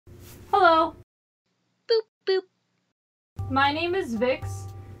Hello. Boop, boop. My name is Vix,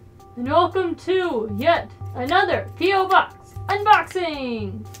 and welcome to yet another P.O. Box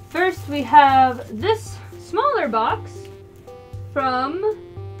unboxing! First we have this smaller box from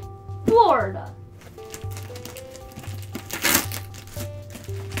Florida.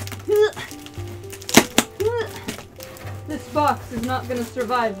 This box is not gonna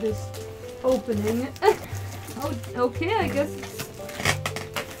survive this opening. Oh, okay, I guess.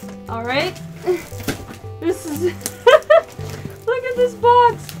 Alright. This is... Look at this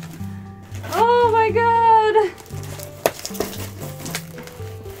box! Oh my god!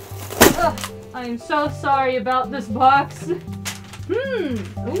 Ugh, I am so sorry about this box. Ooh,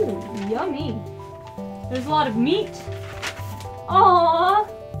 yummy. There's a lot of meat. Aww!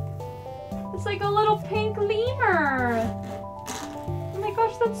 It's like a little pink lemur. Oh my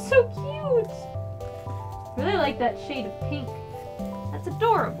gosh, that's so cute! Really like that shade of pink. That's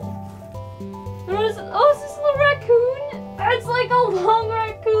adorable. Oh, is this a little raccoon? It's like a long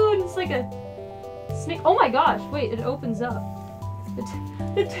raccoon. It's like a snake. Oh my gosh, wait, it opens up.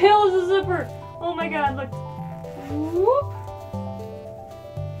 The tail is a zipper. Oh my god, look. Whoop.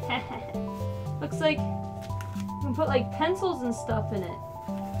 Looks like you can put like pencils and stuff in it.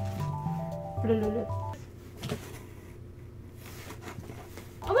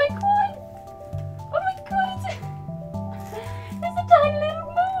 Oh my god! Oh my god, it's a tiny little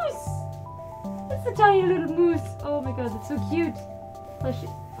moose! It's a tiny little moose. Oh my god, that's so cute.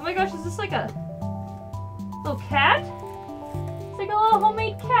 Oh my gosh, is this like a little cat? It's like a little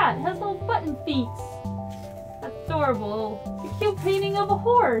homemade cat. It has little button feet. That's adorable. It's a cute painting of a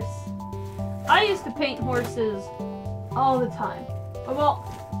horse. I used to paint horses all the time. Oh,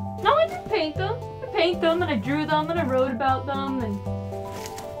 well, no, I didn't paint them. I paint them and I drew them and I wrote about them, and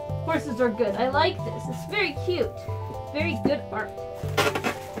horses are good. I like this. It's very cute. Very good art.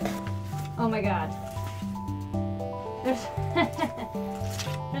 Oh my god.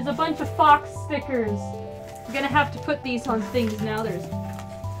 There's a bunch of fox stickers. I'm gonna have to put these on things now. There's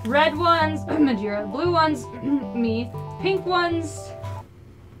red ones, Majira, blue ones, me, pink ones.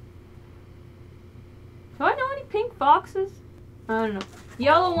 Do I know any pink foxes? I don't know.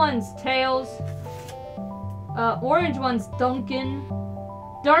 Yellow ones, Tails. Orange ones, Duncan.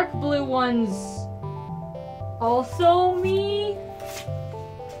 Dark blue ones, also me.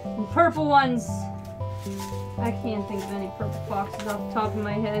 And purple ones, I can't think of any purple foxes off the top of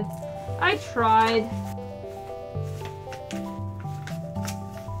my head. I tried.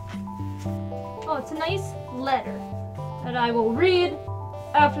 Oh, it's a nice letter that I will read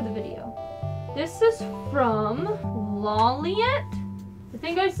after the video. This is from Loliet. I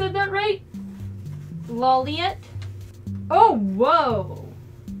think I said that right. Loliet. Oh, whoa.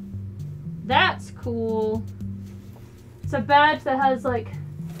 That's cool. It's a badge that has like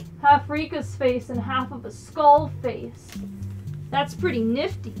half Rika's face and half of a skull face. That's pretty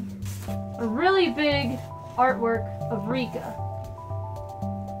nifty. A really big artwork of Rika.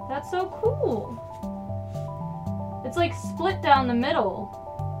 That's so cool. It's like split down the middle.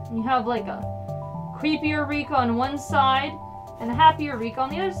 And you have like a creepier Rika on one side and a happier Rika on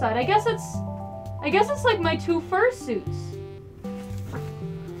the other side. I guess it's like my two fursuits.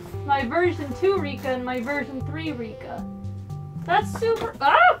 My version 2 Rika and my version 3 Rika. That's super...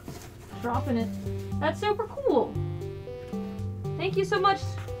 Ah! Dropping it. That's super cool. Thank you so much,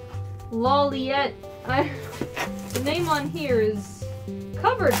 Loliet. The name on here is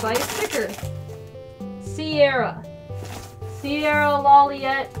covered by a sticker. Sierra. Sierra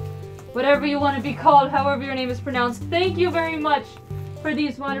Loliet. Whatever you want to be called, however your name is pronounced. Thank you very much for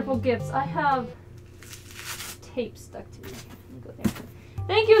these wonderful gifts. I have tape stuck to me. Let me go there.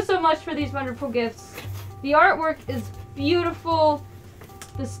 Thank you so much for these wonderful gifts. The artwork is beautiful.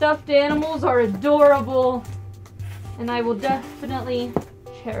 The stuffed animals are adorable. And I will definitely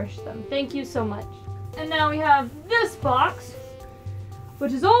cherish them. Thank you so much. And now we have this box,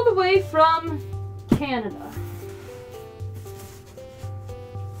 which is all the way from Canada.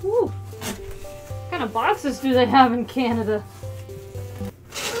 Whew. What kind of boxes do they have in Canada?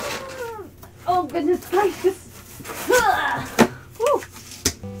 Oh, goodness gracious. Whew.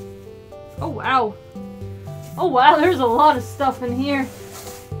 Oh, wow. Oh, wow, there's a lot of stuff in here.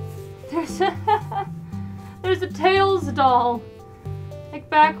 There's a Tails doll. Like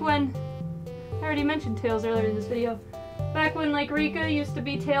back when... I already mentioned Tails earlier in this video. Back when, like, Rika used to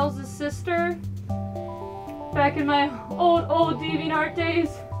be Tails' sister. Back in my old DeviantArt days.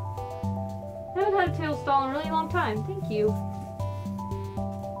 I haven't had a Tails doll in a really long time. Thank you.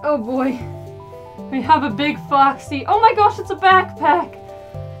 Oh boy. We have a big Foxy. Oh my gosh, it's a backpack.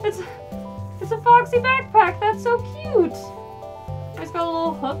 It's a Foxy backpack. That's so cute. It's got a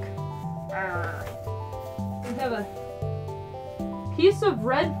little hook. We have a piece of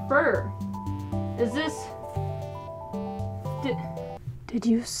red fur. Is this... Did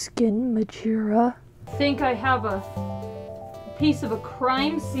you skin Majira? I think I have a piece of a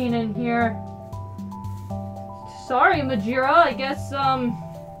crime scene in here. Sorry, Majira. I guess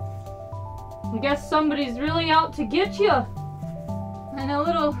somebody's really out to get you. And a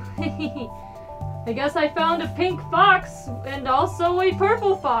little... I guess I found a pink fox and also a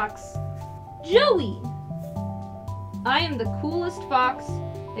purple fox. Joey! I am the coolest fox.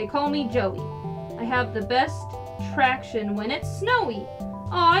 They call me Joey. I have the best traction when it's snowy.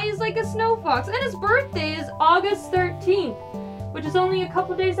 Aw, he's like a snow fox. And his birthday is August 13th, which is only a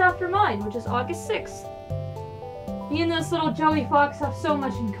couple days after mine, which is August 6th. Me and this little Joey fox have so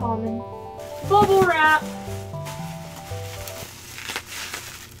much in common. Bubble wrap!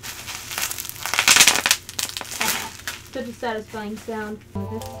 Such a satisfying sound.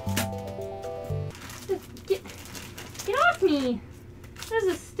 Get off me! This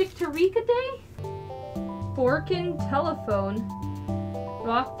is a stick to Rika day? Forkin telephone.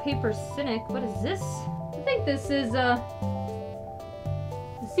 Rock, paper, cynic. What is this? I think this is a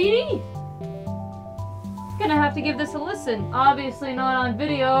CD. Gonna have to give this a listen. Obviously not on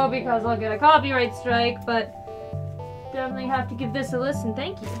video because I'll get a copyright strike, but definitely have to give this a listen.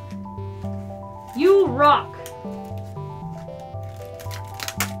 Thank you. You rock.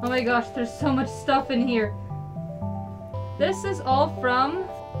 Oh my gosh, there's so much stuff in here. This is all from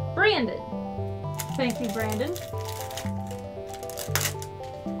Brandon. Thank you, Brandon.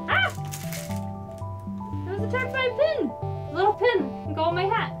 Ah! I was attacked by a pin. A little pin can go on my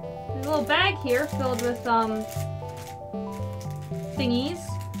hat. There's a little bag here filled with thingies.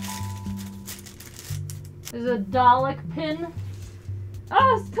 There's a Dalek pin.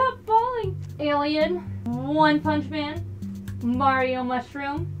 Oh, stop falling! Alien, One Punch Man, Mario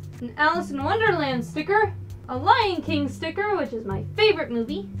Mushroom, an Alice in Wonderland sticker, a Lion King sticker, which is my favorite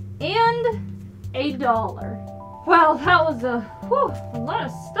movie, and $1. Wow, that was a lot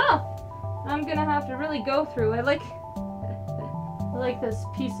of stuff. I'm gonna have to really go through. I like this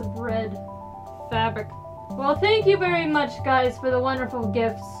piece of red fabric. Well, thank you very much, guys, for the wonderful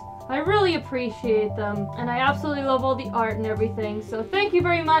gifts. I really appreciate them, and I absolutely love all the art and everything. So thank you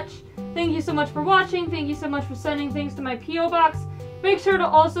very much. Thank you so much for watching. Thank you so much for sending things to my P.O. box. Make sure to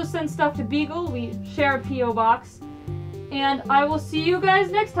also send stuff to Beagle. We share a P.O. box. And I will see you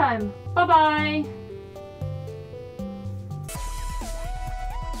guys next time. Bye-bye.